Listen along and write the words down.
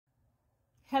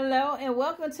Hello and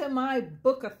welcome to my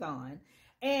bookathon.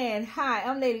 And hi,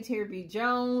 I'm Lady Terry B.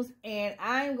 Jones, and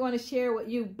I'm going to share with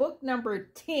you book number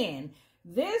 10.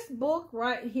 This book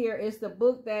right here is the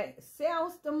book that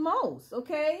sells the most,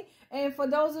 okay? And for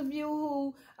those of you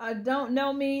who don't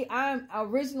know me, I'm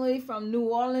originally from New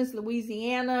Orleans,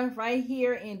 Louisiana, right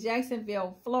here in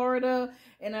Jacksonville, Florida.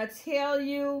 And I tell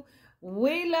you,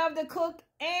 we love to cook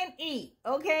and eat,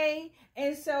 okay?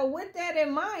 And so with that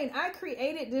in mind, I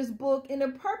created this book, and the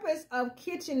purpose of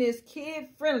kitchen is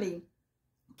kid-friendly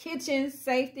kitchen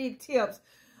safety tips.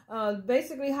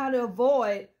 Basically how to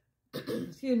avoid,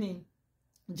 excuse me,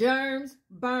 germs,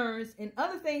 burns, and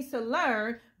other things to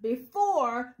learn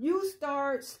before you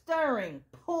start stirring,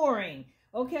 pouring.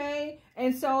 Okay,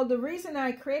 and so the reason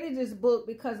I created this book,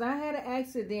 because I had an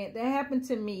accident that happened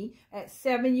to me at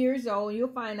 7 years old. You'll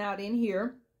find out in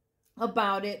here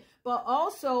about it. But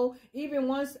also, even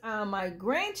once my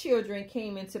grandchildren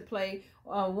came into play,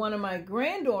 one of my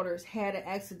granddaughters had an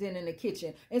accident in the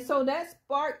kitchen. And so that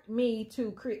sparked me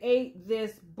to create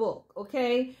this book,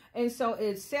 okay? And so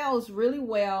it sells really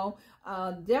well.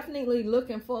 Definitely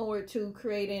looking forward to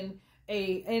creating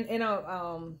you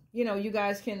know, you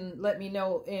guys can let me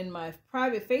know in my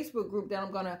private Facebook group that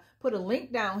I'm going to put a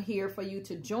link down here for you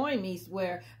to join me,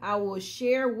 where I will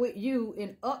share with you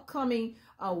an upcoming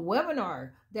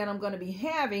webinar that I'm going to be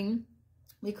having,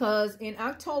 because in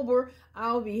October,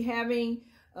 I'll be having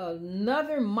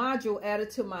another module added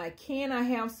to my Can I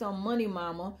Have Some Money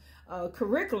Mama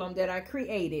curriculum that I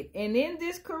created. And in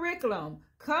this curriculum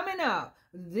coming up,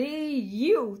 the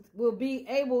youth will be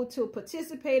able to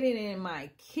participate in my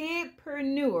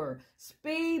Kidpreneur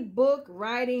Speed Book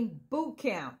Writing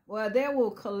Bootcamp, where they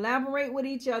will collaborate with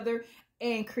each other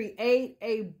and create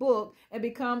a book and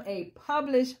become a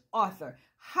published author.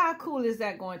 How cool is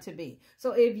that going to be?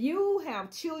 So if you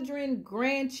have children,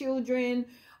 grandchildren,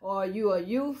 or you're a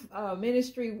youth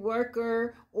ministry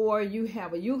worker, or you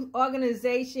have a youth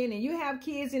organization and you have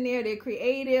kids in there, they're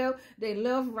creative, they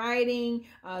love writing,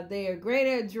 they are great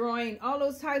at drawing, all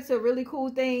those types of really cool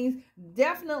things,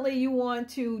 definitely you want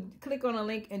to click on a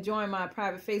link and join my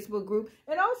private Facebook group.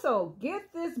 And also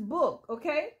get this book,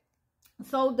 okay?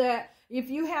 So that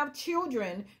if you have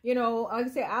children, you know, like I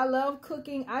said, I love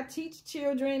cooking. I teach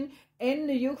children in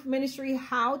the youth ministry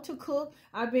how to cook.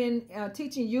 I've been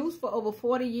teaching youth for over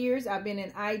 40 years. I've been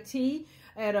in IT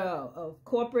at a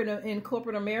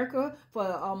corporate America for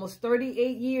almost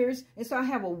 38 years. And so I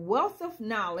have a wealth of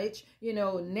knowledge, you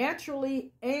know,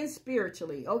 naturally and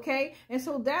spiritually. Okay. And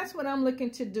so that's what I'm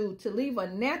looking to do, to leave a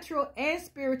natural and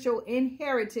spiritual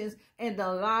inheritance in the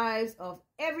lives of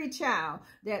every child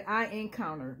that I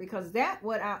encounter, because that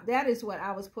is what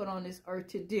I was put on this earth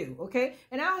to do. Okay.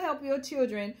 And I'll help your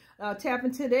children tap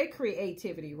into their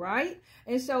creativity. Right.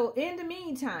 And so in the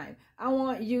meantime, I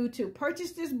want you to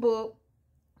purchase this book,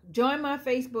 join my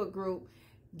Facebook group,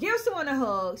 give someone a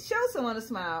hug, show someone a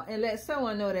smile, and let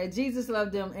someone know that Jesus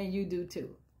loved them and you do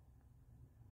too.